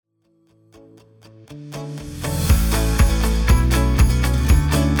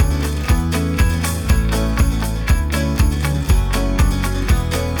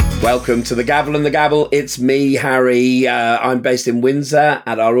Welcome to the Gavel and the Gabble. It's me, Harry. I'm based in Windsor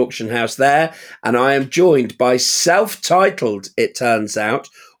at our auction house there, and I am joined by self-titled, it turns out,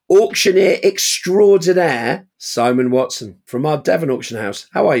 auctioneer extraordinaire, Simon Watson from our Devon auction house.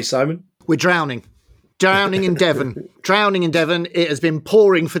 How are you, Simon? We're drowning. Drowning in Devon. Drowning in Devon. It has been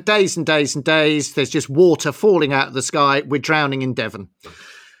pouring for days and days and days. There's just water falling out of the sky. We're drowning in Devon.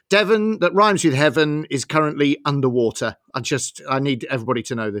 Devon, that rhymes with heaven, is currently underwater. I need everybody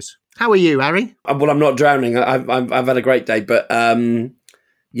to know this. How are you, Harry? Well, I'm not drowning. I've had a great day, but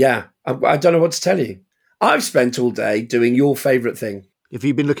yeah, I don't know what to tell you. I've spent all day doing your favourite thing. Have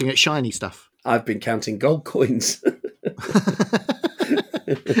you been looking at shiny stuff? I've been counting gold coins.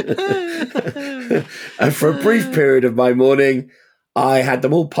 And for a brief period of my morning, I had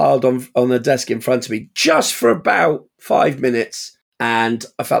them all piled on the desk in front of me just for about 5 minutes. And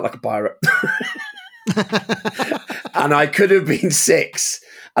I felt like a pirate. And I could have been 6.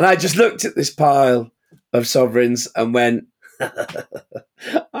 And I just looked at this pile of sovereigns and went,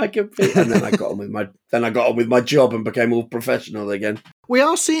 I could be. And then I got on with my job and became all professional again. We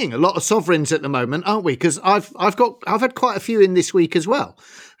are seeing a lot of sovereigns at the moment, aren't we? Because I've had quite a few in this week as well.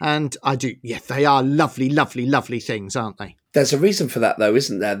 And I do, yeah, they are lovely, lovely, lovely things, aren't they? There's a reason for that, though,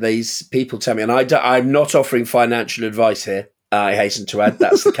 isn't there? These people tell me, and I'm not offering financial advice here. I hasten to add,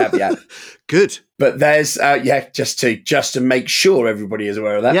 that's the caveat. Good. But there's, just to make sure everybody is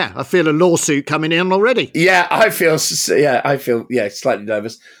aware of that. Yeah, I feel a lawsuit coming in already. Yeah, I feel slightly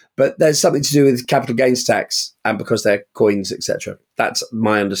nervous. But there's something to do with capital gains tax, and because they're coins, etc. That's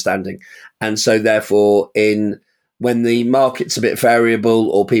my understanding. And so therefore, when the market's a bit variable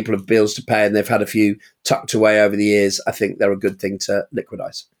or people have bills to pay and they've had a few tucked away over the years, I think they're a good thing to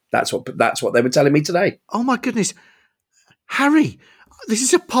liquidise. That's what they were telling me today. Oh my goodness. Harry, this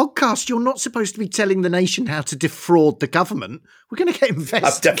is a podcast. You're not supposed to be telling the nation how to defraud the government. We're going to get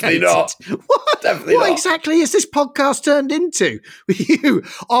investigated. Definitely not. What exactly has this podcast turned into? With you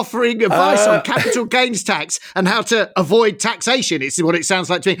offering advice on capital gains tax and how to avoid taxation. It's what it sounds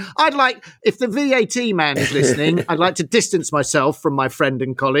like to me. If the VAT man is listening, I'd like to distance myself from my friend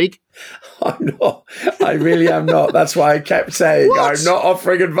and colleague. I'm not. I really am not. That's why I kept saying I'm not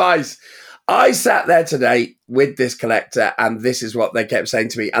offering advice. I sat there today with this collector and this is what they kept saying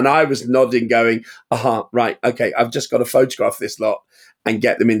to me. And I was nodding going, right, okay, I've just got to photograph this lot and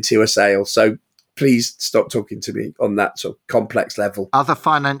get them into a sale. So please stop talking to me on that sort of complex level. Other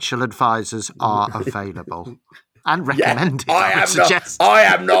financial advisors are available and recommended, I suggest. I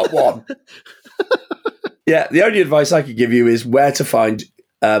am not one. Yeah, the only advice I could give you is where to find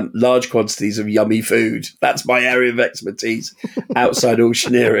large quantities of yummy food. That's my area of expertise outside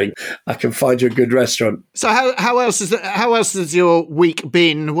auctioneering. I can find you a good restaurant. So how else has your week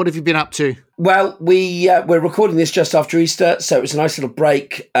been? What have you been up to? Well, we're recording this just after Easter, so it was a nice little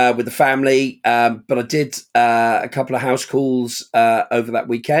break with the family. But I did a couple of house calls over that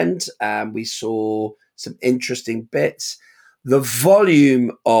weekend, and we saw some interesting bits. The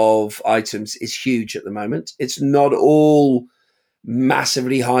volume of items is huge at the moment. It's not all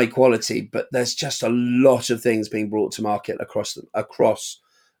massively high quality, but there's just a lot of things being brought to market across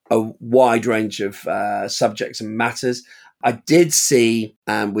a wide range of subjects and matters. I did see,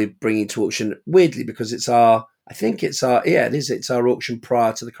 and we're bringing to auction weirdly because it's our auction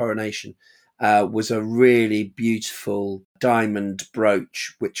prior to the coronation. Was a really beautiful diamond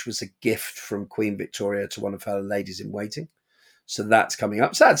brooch, which was a gift from Queen Victoria to one of her ladies in waiting. So that's coming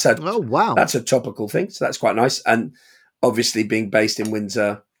up. So that's a topical thing. So that's quite nice. And obviously, being based in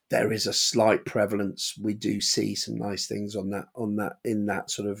Windsor, there is a slight prevalence. We do see some nice things in the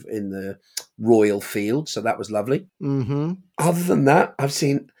royal field. So that was lovely. Mm-hmm. Other than that, I've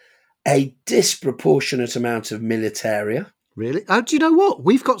seen a disproportionate amount of militaria. Really? Oh, do you know what?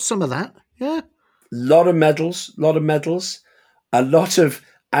 We've got some of that. Yeah. Lot of medals. A lot of,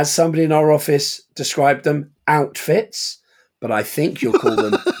 as somebody in our office described them, outfits. But I think you'll call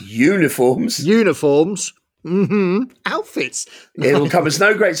them uniforms. Uniforms. Mm-hmm. Outfits. It'll come as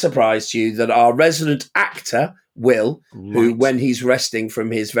no great surprise to you that our resident actor, Will, who, when he's resting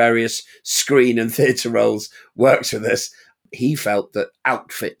from his various screen and theatre roles, works with us, he felt that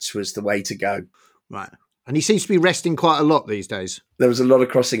outfits was the way to go. Right. And he seems to be resting quite a lot these days. There was a lot of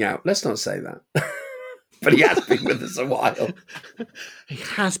crossing out. Let's not say that. But he has been with us a while. He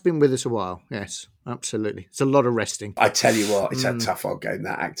has been with us a while, yes, absolutely. It's a lot of resting. I tell you what, it's a tough old game,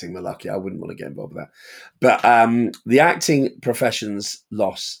 that acting malarkey. I wouldn't want to get involved with that. But the acting profession's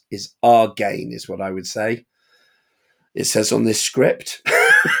loss is our gain, is what I would say. It says on this script.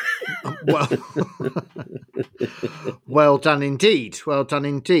 Well done indeed. Well done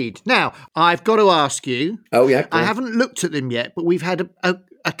indeed. Now, I've got to ask you. Oh, yeah. I haven't looked at them yet, but we've had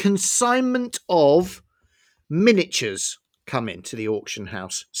a consignment of miniatures come into the auction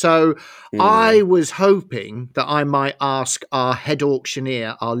house. So I was hoping that I might ask our head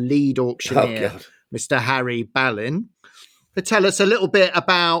auctioneer, our lead auctioneer, Mr. Harry Ballin, to tell us a little bit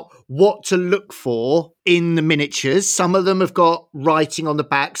about what to look for in the miniatures. Some of them have got writing on the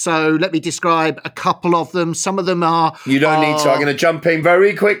back, so let me describe a couple of them. Some of them are... You don't need to. I'm going to jump in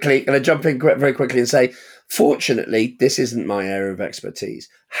very quickly. Very quickly and say, fortunately, this isn't my area of expertise.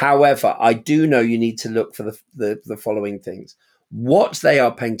 However, I do know you need to look for the following things. What they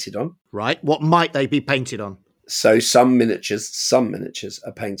are painted on. Right. What might they be painted on? So some miniatures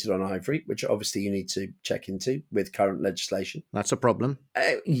are painted on ivory, which obviously you need to check into with current legislation. That's a problem.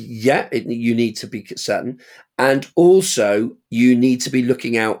 You need to be certain. And also you need to be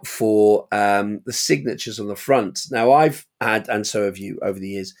looking out for the signatures on the front. Now I've had, and so have you over the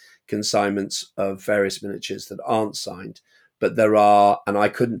years, consignments of various miniatures that aren't signed. But there are, and I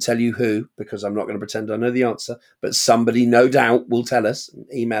couldn't tell you who, because I'm not going to pretend I know the answer, but somebody no doubt will tell us,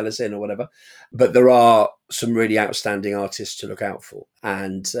 email us in or whatever. But there are some really outstanding artists to look out for.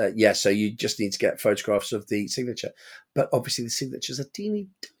 And so you just need to get photographs of the signature. But obviously the signatures are teeny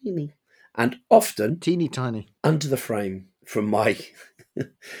tiny and often teeny tiny under the frame from my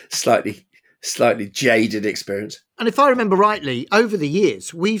slightly jaded experience. And if I remember rightly, over the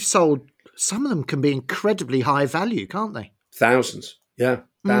years, we've sold, some of them can be incredibly high value, can't they? Thousands. Yeah,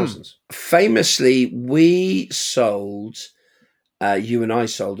 thousands. Famously, we sold, you and I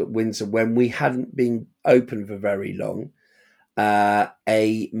sold at Windsor when we hadn't been open for very long,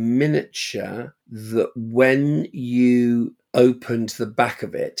 a miniature that when you opened the back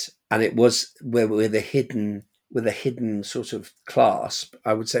of it, and it was with a hidden sort of clasp,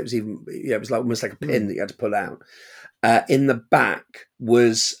 I would say it was it was like almost like a pin that you had to pull out. In the back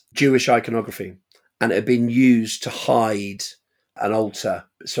was Jewish iconography, and it had been used to hide an altar,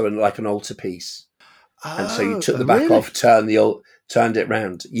 so like an altar piece. And so you took the back off, turned it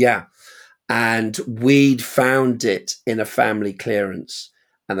round. Yeah. And we'd found it in a family clearance,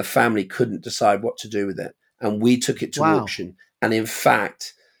 and the family couldn't decide what to do with it. And we took it to auction. And in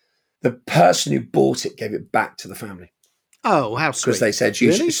fact, the person who bought it gave it back to the family. Oh, how sweet. Because they said,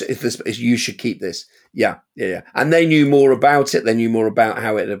 you should keep this. Yeah. And they knew more about it. They knew more about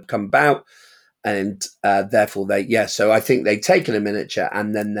how it had come about. And therefore so I think they'd taken a miniature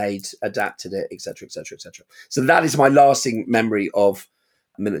and then they'd adapted it, et cetera, et cetera, et cetera. So that is my lasting memory of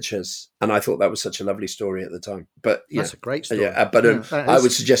miniatures. And I thought that was such a lovely story at the time. But that's a great story. I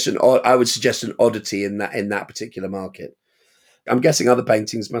would suggest an oddity in that particular market. I'm guessing other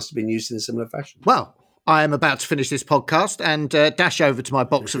paintings must have been used in a similar fashion. Well, I am about to finish this podcast and dash over to my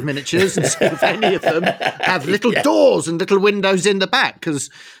box of miniatures and see if any of them have little doors and little windows in the back,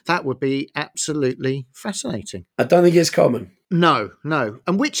 because that would be absolutely fascinating. I don't think it's common. No.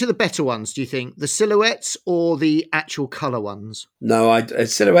 And which are the better ones, do you think? The silhouettes or the actual colour ones? No,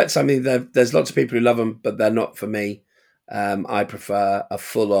 silhouettes, I mean, there's lots of people who love them, but they're not for me. I prefer a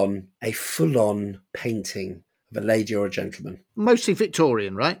full-on painting of a lady or a gentleman. Mostly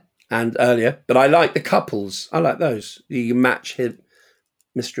Victorian, right? And earlier, but I like the couples. I like those. You match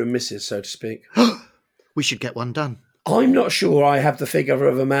Mr. and Mrs., so to speak. We should get one done. I'm not sure I have the figure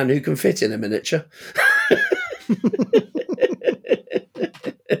of a man who can fit in a miniature.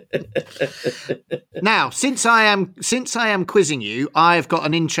 Now, since I am quizzing you, I've got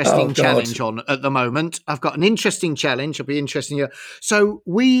an interesting challenge on at the moment. I've got an interesting challenge. It'll be interesting here. So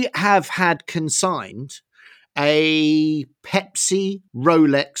we have had consigned a Pepsi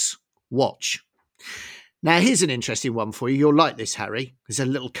Rolex watch. Now, here's an interesting one for you. You'll like this, Harry. There's a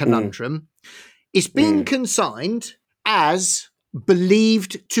little conundrum. It's been consigned as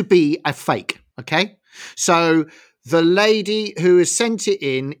believed to be a fake, okay? So the lady who has sent it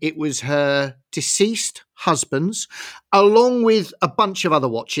in, it was her deceased husband's, along with a bunch of other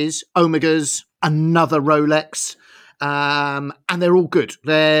watches, Omegas, another Rolex, and they're all good.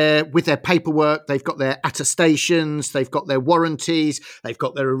 They're with their paperwork. They've got their attestations. They've got their warranties. They've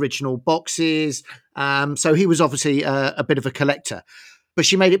got their original boxes. So he was obviously a bit of a collector. But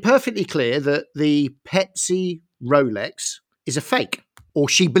she made it perfectly clear that the Pepsi Rolex is a fake, or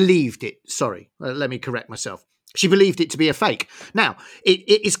she believed it. Sorry, let me correct myself. She believed it to be a fake. Now,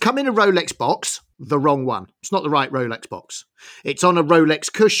 it's come in a Rolex box, the wrong one. It's not the right Rolex box. It's on a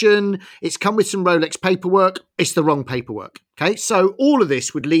Rolex cushion. It's come with some Rolex paperwork. It's the wrong paperwork. Okay, so all of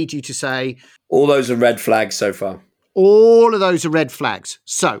this would lead you to say... all those are red flags so far. All of those are red flags.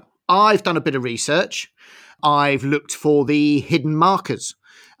 So I've done a bit of research. I've looked for the hidden markers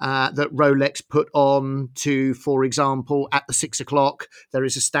that Rolex put on to, for example, at the 6 o'clock, there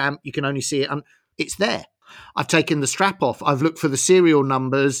is a stamp. You can only see it. And it's there. I've taken the strap off. I've looked for the serial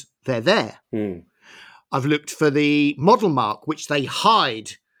numbers. They're there. Hmm. I've looked for the model mark, which they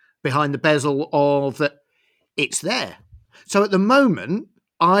hide behind the bezel of the. It's there. So at the moment,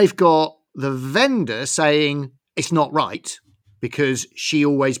 I've got the vendor saying it's not right because she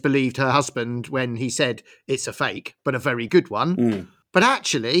always believed her husband when he said it's a fake, but a very good one. Mm. But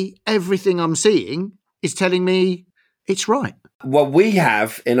actually, everything I'm seeing is telling me it's right. Well, we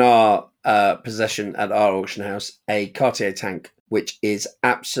have in our possession at our auction house a Cartier tank, which is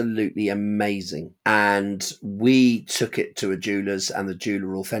absolutely amazing. And we took it to a jeweler's and the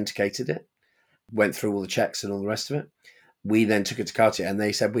jeweler authenticated it, went through all the checks and all the rest of it. We then took it to Cartier and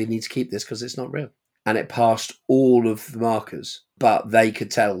they said, we need to keep this because it's not real. And it passed all of the markers, but they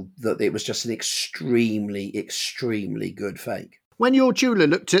could tell that it was just an extremely, extremely good fake. When your jeweler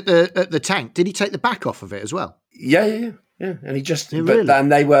looked at the tank, did he take the back off of it as well? Yeah. And he just, Yeah, but really?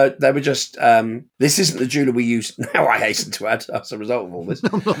 and they were just. This isn't the jeweler we use now. I hasten to add, as a result of all this.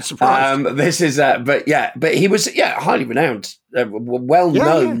 I'm not surprised. This is, but he was, highly renowned,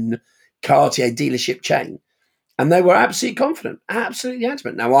 well-known Cartier dealership chain. And they were absolutely confident, absolutely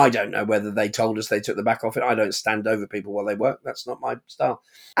adamant. Now, I don't know whether they told us they took the back off it. I don't stand over people while they work. That's not my style.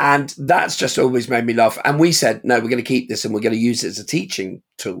 And that's just always made me laugh. And we said, no, we're going to keep this and we're going to use it as a teaching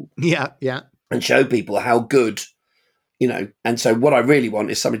tool. Yeah. And show people how good, And so what I really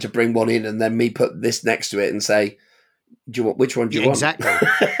want is somebody to bring one in and then me put this next to it and say, which one do you want? Exactly.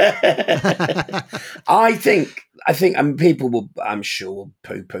 I think people will, I'm sure,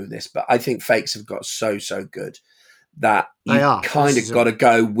 poo-poo this, but I think fakes have got so good that you kind of got to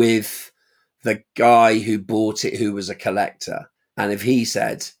go with the guy who bought it, who was a collector. And if he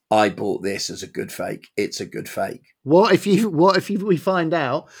said, I bought this as a good fake, it's a good fake. What if we find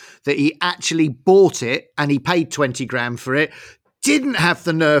out that he actually bought it and he paid 20 grand for it, didn't have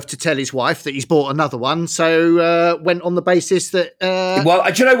the nerve to tell his wife that he's bought another one, so went on the basis that... Well,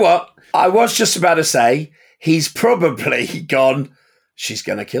 do you know what? I was just about to say, he's probably gone, she's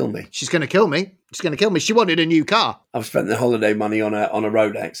going to kill me. She's going to kill me. She's going to kill me. She wanted a new car. I've spent the holiday money on a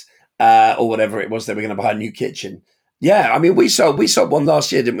Rolex or whatever it was. They were going to buy a new kitchen. Yeah, I mean, we sold one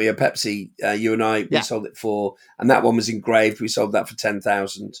last year, didn't we? A Pepsi, you and I, we sold it for, and that one was engraved. We sold that for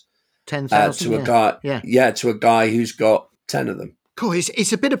 10,000. 10,000 to a guy. Yeah, to a guy who's got 10 of them. Cool.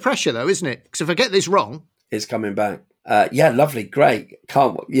 It's a bit of pressure though, isn't it? Because if I get this wrong, it's coming back. Lovely, great.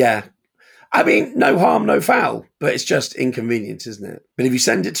 I mean, no harm, no foul, but it's just inconvenient, isn't it? But if you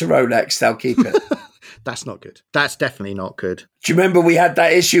send it to Rolex, they'll keep it. That's not good. That's definitely not good. Do you remember we had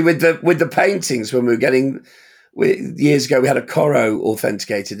that issue with the paintings when we were getting? Years ago, we had a Coro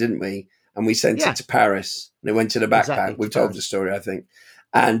authenticated, didn't we? And we sent it to Paris, and it went to the backpack. Exactly, We've told the story, I think.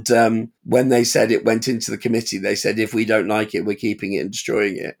 And when they said it went into the committee, they said, if we don't like it, we're keeping it and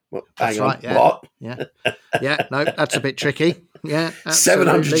destroying it. Well, hang on, yeah. what? Yeah, no, that's a bit tricky. Yeah,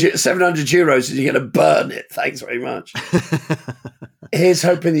 700 euros and you're going to burn it. Thanks very much. Here's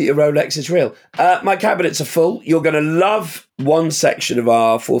hoping that your Rolex is real. My cabinets are full. You're going to love one section of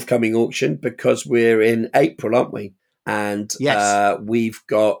our forthcoming auction because we're in April, aren't we? And we've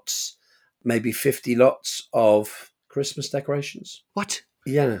got maybe 50 lots of Christmas decorations. What?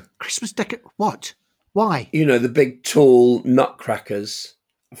 Yeah. Christmas what? Why? The big tall nutcrackers,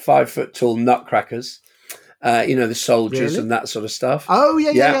 5 foot tall nutcrackers. The soldiers and that sort of stuff. Oh,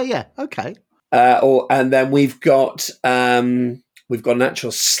 yeah. Okay. And then we've got an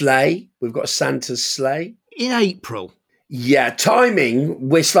actual sleigh. We've got Santa's sleigh. In April. Yeah, timing,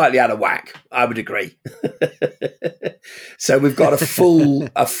 we're slightly out of whack. I would agree. So we've got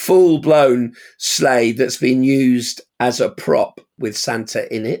a full-blown sleigh that's been used as a prop with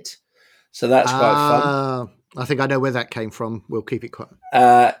Santa in it. So that's quite fun. I think I know where that came from. We'll keep it quiet.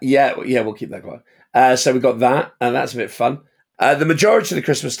 We'll keep that quiet. So we've got that, and that's a bit fun. The majority of the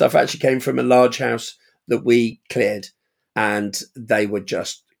Christmas stuff actually came from a large house that we cleared, and they were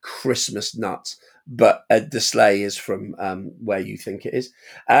just Christmas nuts. But the sleigh is from where you think it is.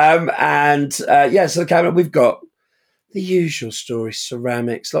 So the cabinet, we've got the usual story,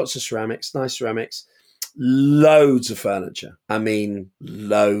 ceramics, lots of ceramics, nice ceramics, loads of furniture. I mean,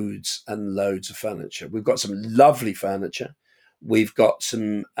 loads and loads of furniture. We've got some lovely furniture. We've got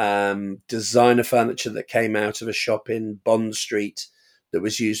some designer furniture that came out of a shop in Bond Street that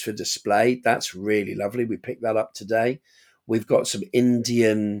was used for display. That's really lovely. We picked that up today. We've got some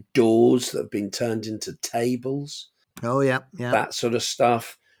Indian doors that have been turned into tables. Oh, yeah. That sort of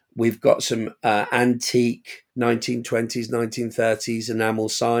stuff. We've got some antique 1920s, 1930s enamel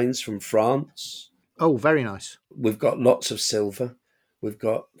signs from France. Oh, very nice. We've got lots of silver. We've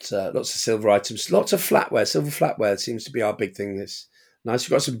got lots of silver items, lots of flatware. Silver flatware seems to be our big thing. This nice.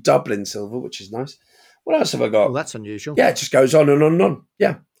 We've got some Dublin silver, which is nice. What else have I got? Well, that's unusual. Yeah, it just goes on and on and on.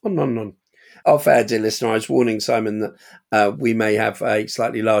 Yeah, on and on and on. Oh, fair, dear listener, I was warning Simon that we may have a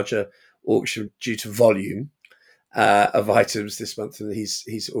slightly larger auction due to volume of items this month, and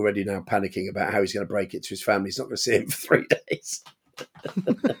he's already now panicking about how he's going to break it to his family. He's not going to see him for 3 days.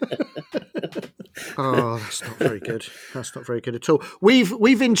 Oh, that's not very good. That's not very good at all.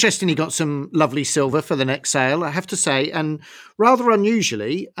 We've interestingly got some lovely silver for the next sale, I have to say, and rather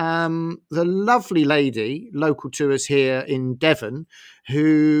unusually, the lovely lady local to us here in Devon,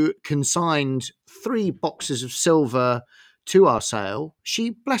 who consigned 3 boxes of silver to our sale. She,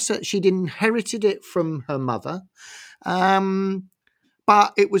 bless her, she'd inherited it from her mother,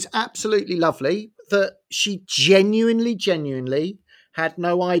 but it was absolutely lovely that she genuinely had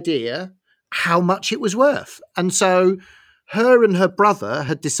no idea how much it was worth. And so her and her brother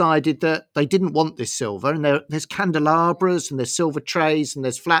had decided that they didn't want this silver. And there's candelabras and there's silver trays and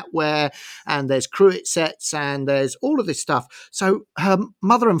there's flatware and there's cruet sets and there's all of this stuff. So her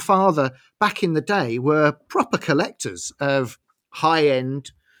mother and father back in the day were proper collectors of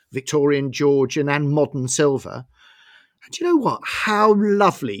high-end Victorian, Georgian and modern silver. And do you know what? How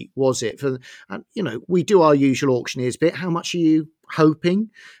lovely was it? We do our usual auctioneers bit. How much are you hoping?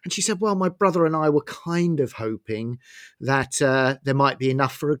 And she said, well, my brother and I were kind of hoping that there might be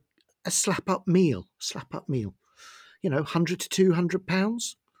enough for a slap-up meal, 100 to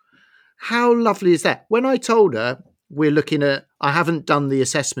 £200. How lovely is that? When I told her we're looking at, I haven't done the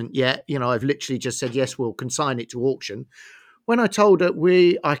assessment yet. I've literally just said, yes, we'll consign it to auction. When I told her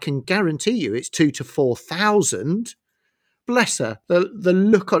I can guarantee you it's 2,000 to 4,000. Bless her, the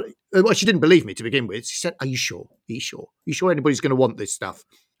look on. Well, she didn't believe me to begin with. She said, "Are you sure? Are you sure? Are you sure anybody's going to want this stuff?"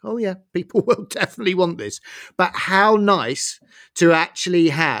 Oh yeah, people will definitely want this. But how nice to actually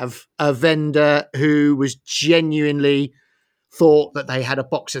have a vendor who was genuinely thought that they had a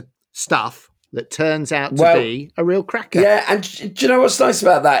box of stuff that turns out to be a real cracker. Yeah, and do you know what's nice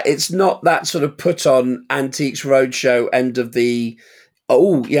about that? It's not that sort of put on Antiques Roadshow end of the.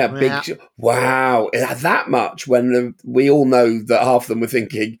 Oh, yeah, big. Yeah. Wow, that much when we all know that half of them were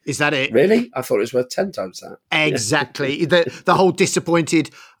thinking, is that it? Really? I thought it was worth 10 times that. Exactly. the whole disappointed,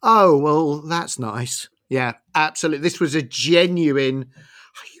 oh, well, that's nice. Yeah, absolutely. This was a genuine,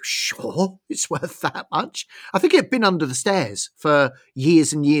 are you sure it's worth that much? I think it had been under the stairs for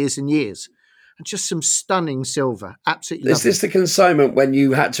years and years and years. And just some stunning silver. Absolutely lovely. Is this the consignment when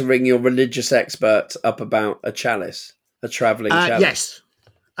you had to ring your religious expert up about a chalice? A travelling chalice? Yes.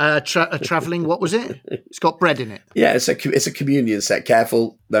 A travelling, what was it? It's got bread in it. Yeah, it's a communion set.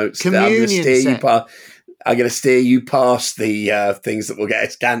 Careful. No, communion I'm going to steer you past the things that will get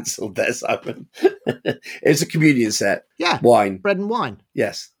us cancelled there, Simon. It's a communion set. Yeah. Wine. Bread and wine.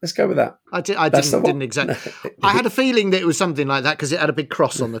 Yes. Let's go with that. I didn't exactly. I had a feeling that it was something like that because it had a big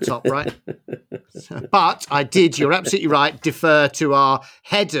cross on the top, right? But I did, you're absolutely right, defer to our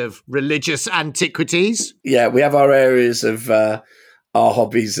head of religious antiquities. Yeah, we have our areas of our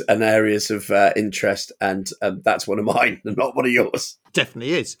hobbies and areas of interest, and that's one of mine and not one of yours.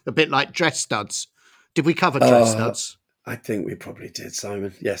 Definitely is. A bit like dress studs. Did we cover dress studs? I think we probably did,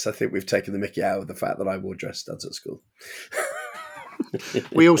 Simon. Yes, I think we've taken the mickey out of the fact that I wore dress studs at school.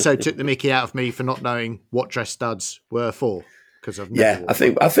 We also took the mickey out of me for not knowing what dress studs were for. I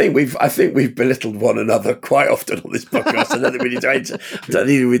think we've belittled one another quite often on this podcast. I don't think we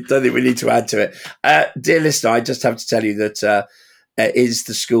need to add to it. Dear listener, I just have to tell you that it is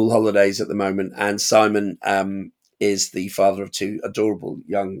the school holidays at the moment, and Simon is the father of 2 adorable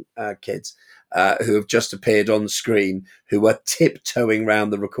young kids. Who have just appeared on the screen, who are tiptoeing around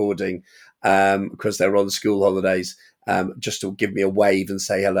the recording because they're on school holidays, just to give me a wave and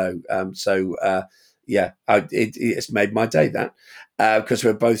say hello. It's made my day that because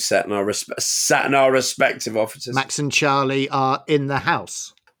we're both sat in our respective offices. Max and Charlie are in the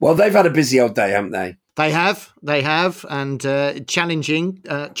house. Well, they've had a busy old day, haven't they? They have, and challenging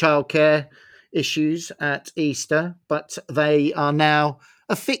childcare issues at Easter, but they are now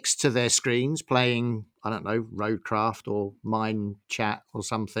affixed to their screens playing, I don't know, Roadcraft or Mine Chat or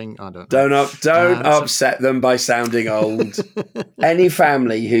something. I don't know. Don't upset them by sounding old. Any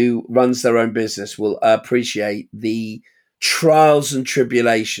family who runs their own business will appreciate the trials and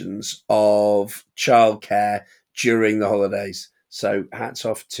tribulations of childcare during the holidays. So hats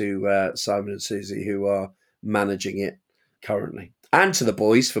off to Simon and Susie, who are managing it currently. And to the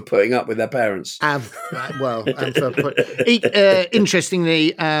boys for putting up with their parents.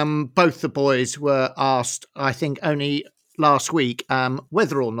 Interestingly, both the boys were asked, I think only last week,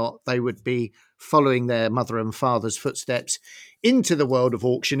 whether or not they would be following their mother and father's footsteps into the world of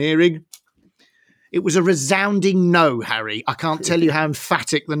auctioneering. It was a resounding no, Harry. I can't tell you how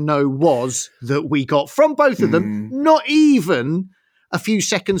emphatic the no was that we got from both of them. Not even a few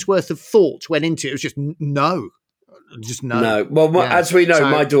seconds worth of thought went into it. It was just no. Just no. No. Well, Yeah. as we know, So-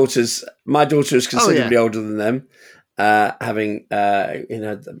 my daughter is considerably yeah. older than them, having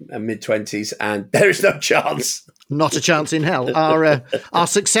a mid-20s, and there is no chance. Not a chance in hell. Our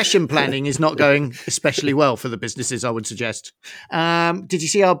succession planning is not going especially well for the businesses, I would suggest. Did you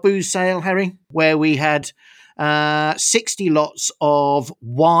see our booze sale, Harry? Where we had 60 lots of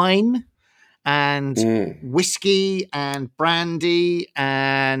wine and whiskey and brandy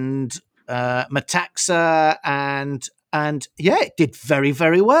and Metaxa and yeah, it did very,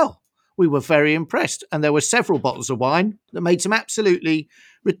 very well. We were very impressed. And there were several bottles of wine that made some absolutely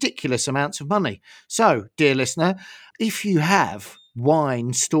ridiculous amounts of money. So, dear listener, if you have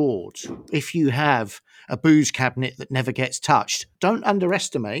wine stored, if you have a booze cabinet that never gets touched, don't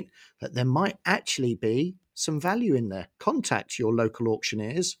underestimate that there might actually be some value in there. Contact your local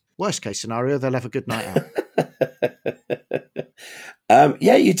auctioneers. Worst case scenario, they'll have a good night out.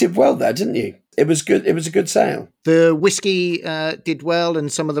 Yeah, you did well there, didn't you? It was good. It was a good sale. The whiskey did well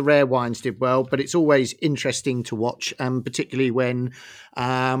and some of the rare wines did well, but it's always interesting to watch, particularly when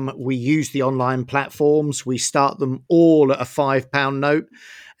we use the online platforms. We start them all at a £5 note.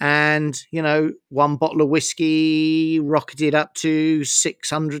 And, one bottle of whiskey rocketed up to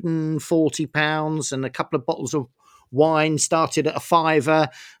 £640 and a couple of bottles of wine started at a £5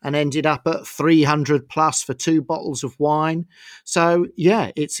 and ended up at 300 plus for 2 bottles of wine. So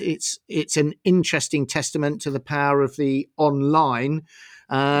yeah, it's an interesting testament to the power of the online.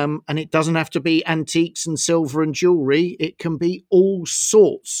 And it doesn't have to be antiques and silver and jewelry. It can be all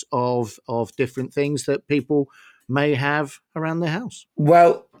sorts of different things that people may have around their house.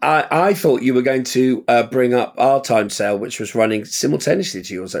 Well, I thought you were going to bring up our time sale, which was running simultaneously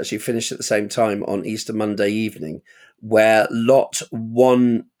to yours, actually finished at the same time on Easter Monday evening, where lot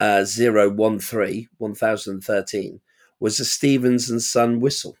 1013 was a Stevens and Son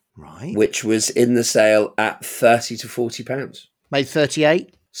whistle, right, which was in the sale at £30 to £40. Made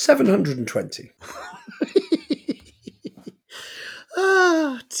 38? 720.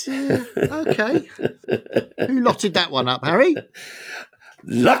 Oh, dear. Okay. Who lotted that one up, Harry?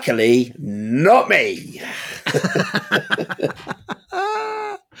 Luckily, not me.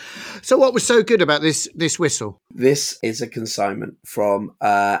 So what was so good about this whistle? This is a consignment from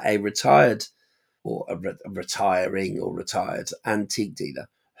a retired or a retiring or retired antique dealer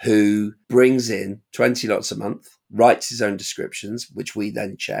who brings in 20 lots a month, writes his own descriptions, which we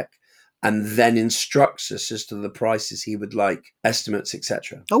then check, and then instructs us as to the prices he would like, estimates,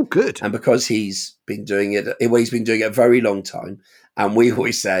 etc. Oh, good. And because he's been doing it a very long time, and we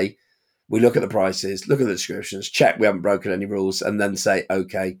always say, we look at the prices, look at the descriptions, check we haven't broken any rules, and then say,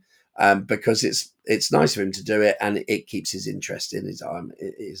 okay, because it's nice of him to do it, and it keeps his interest in his eye,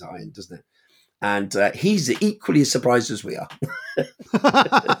 doesn't it? And he's equally as surprised as we are.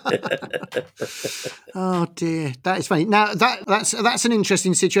 Oh dear, that is funny. Now that's an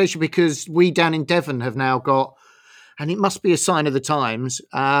interesting situation because we down in Devon have now got, and it must be a sign of the times,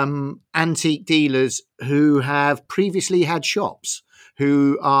 antique dealers who have previously had shops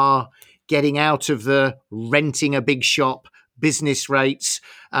who are getting out of the renting a big shop, business rates,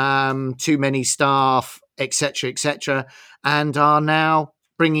 too many staff, etc., and are now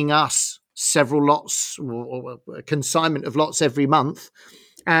bringing us several lots or a consignment of lots every month.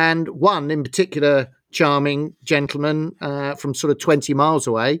 And one in particular, charming gentleman from sort of 20 miles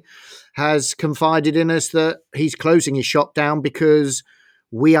away has confided in us that he's closing his shop down because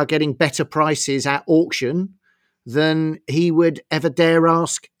we are getting better prices at auction than he would ever dare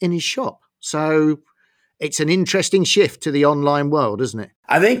ask in his shop. So it's an interesting shift to the online world, isn't it?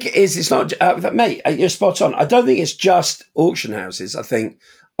 I think it's not, mate, you're spot on. I don't think it's just auction houses. I think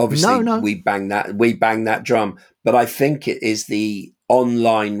obviously No. we bang that drum, but I think it is the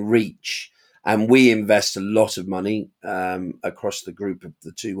online reach. And we invest a lot of money across the group of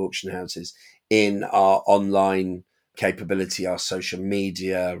the 2 auction houses in our online capability, our social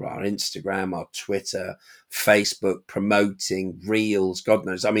media, our Instagram, our Twitter, Facebook, promoting reels, God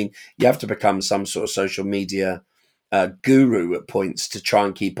knows. I mean, you have to become some sort of social media guru at points to try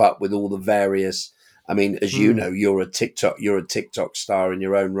and keep up with all the various. I mean, as you know, you're a TikTok star in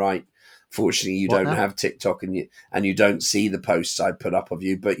your own right. Fortunately, you don't have TikTok and you don't see the posts I put up of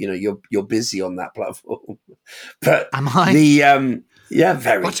you, but you're busy on that platform. But am I?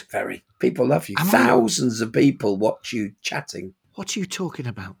 Very. People love you. Thousands of people watch you chatting. What are you talking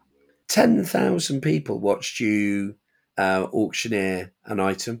about? 10,000 people watched you auctioneer an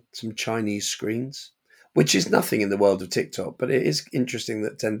item, some Chinese screens, which is nothing in the world of TikTok, but it is interesting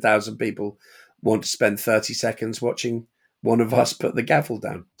that 10,000 people want to spend 30 seconds watching one of us put the gavel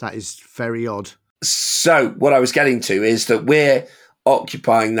down. That is very odd. So what I was getting to is that we're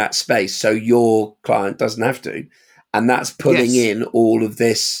occupying that space so your client doesn't have to. And that's pulling in all of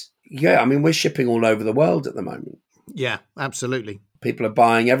this. Yeah, I mean, we're shipping all over the world at the moment. Yeah, absolutely. People are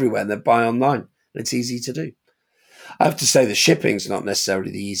buying everywhere and they buy online. And it's easy to do. I have to say the shipping's not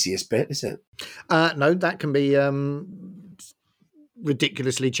necessarily the easiest bit, is it? No, that can be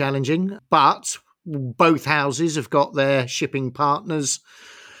ridiculously challenging. But both houses have got their shipping partners.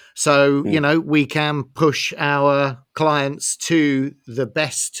 So, we can push our clients to the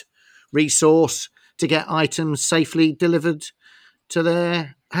best resource to get items safely delivered to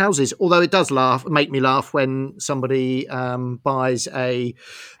their houses. Although it does make me laugh when somebody buys a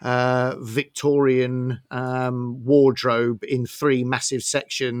Victorian wardrobe in 3 massive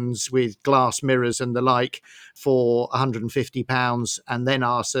sections with glass mirrors and the like for £150 and then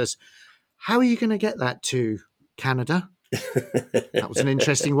asks us, how are you going to get that to Canada? That was an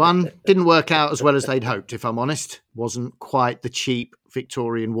interesting one. Didn't work out as well as they'd hoped, if I'm honest. Wasn't quite the cheap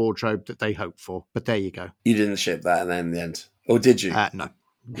Victorian wardrobe that they hoped for. But there you go. You didn't ship that then in the end? Or did you? No,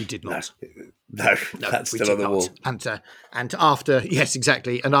 we did not. No, that's still on the wall. And after, yes,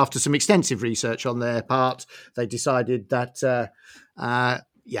 exactly. And after some extensive research on their part, they decided that,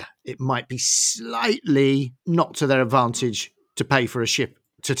 it might be slightly not to their advantage to pay for a ship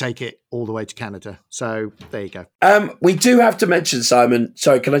to take it all the way to Canada. So there you go. We do have to mention, Simon,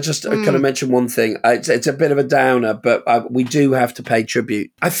 sorry, can I just kind of mention one thing? It's a bit of a downer, but we do have to pay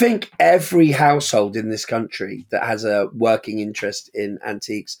tribute. I think every household in this country that has a working interest in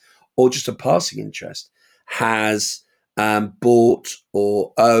antiques or just a passing interest has bought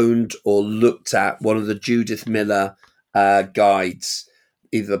or owned or looked at one of the Judith Miller guides,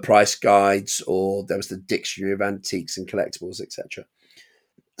 either the price guides or there was the Dictionary of Antiques and Collectibles, etc.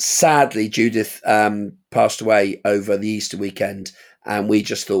 Sadly, Judith passed away over the Easter weekend, and we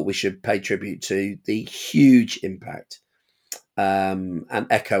just thought we should pay tribute to the huge impact and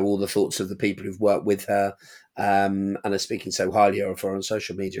echo all the thoughts of the people who've worked with her and are speaking so highly of her on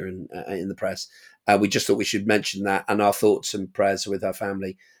social media and in the press. We just thought we should mention that and our thoughts and prayers with her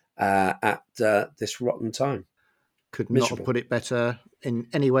family at this rotten time. Could not have put it better in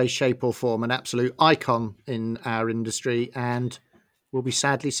any way, shape or form. An absolute icon in our industry and will be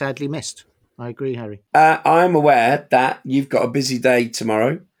sadly missed. I agree, Harry. I'm aware that you've got a busy day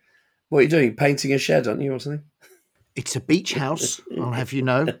tomorrow. What are you doing? Painting a shed, aren't you, or something? It's a beach house, I'll have you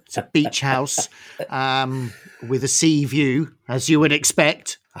know. It's a beach house with a sea view, as you would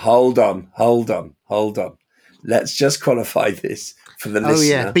expect. Hold on. Let's just qualify this for the listener. Oh,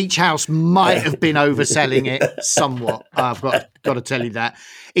 yeah. Beach house might have been overselling it somewhat. I've got to tell you that.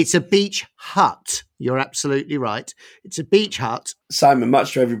 It's a beach hut. You're absolutely right. It's a beach hut. Simon,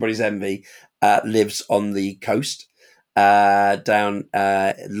 much to everybody's envy, lives on the coast down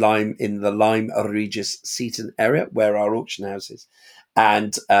in the Lyme Regis Seaton area where our auction house is.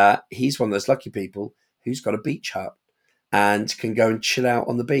 And he's one of those lucky people who's got a beach hut and can go and chill out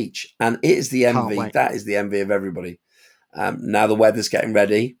on the beach. And it is the envy. That is the envy of everybody. Now the weather's getting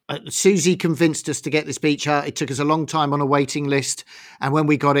ready. Susie convinced us to get this beach hut. It took us a long time on a waiting list. And when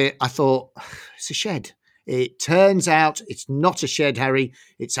we got it, I thought, it's a shed. It turns out it's not a shed, Harry.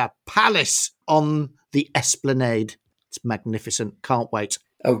 It's a palace on the Esplanade. It's magnificent. Can't wait.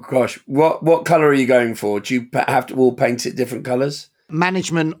 Oh, gosh. What colour are you going for? Do you have to all paint it different colours?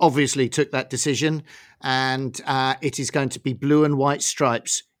 Management obviously took that decision, and it is going to be blue and white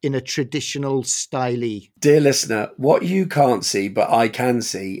stripes in a traditional stylee. Dear listener, what you can't see, but I can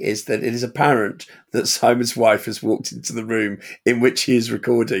see, is that it is apparent that Simon's wife has walked into the room in which he is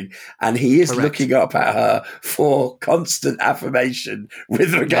recording, and he is looking up at her for constant affirmation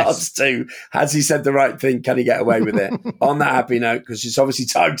with regards to, has he said the right thing? Can he get away with it? On that happy note, because it's obviously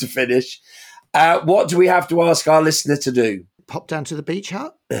time to finish. What do we have to ask our listener to do? Pop down to the beach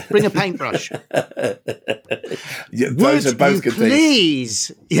hut, bring a paintbrush. Those are both good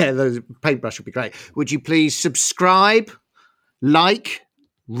things. Yeah, those paintbrush would be great. Would you please subscribe, like,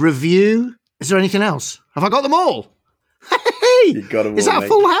 review? Is there anything else? Have I got them all? You got them all. Is that a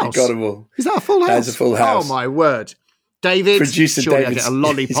full house? You got them all. Is that a full house? That's a full house. Oh my word. David, Producer surely David's, I get a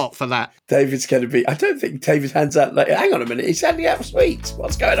lollipop for that. David's going to be... I don't think David hands out... hang on a minute. He's handing out sweets.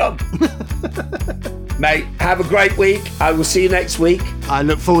 What's going on? Mate, have a great week. I will see you next week. I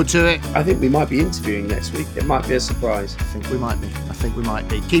look forward to it. I think we might be interviewing next week. It might be a surprise. I think we might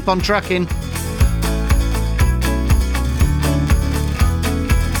be. Keep on trucking.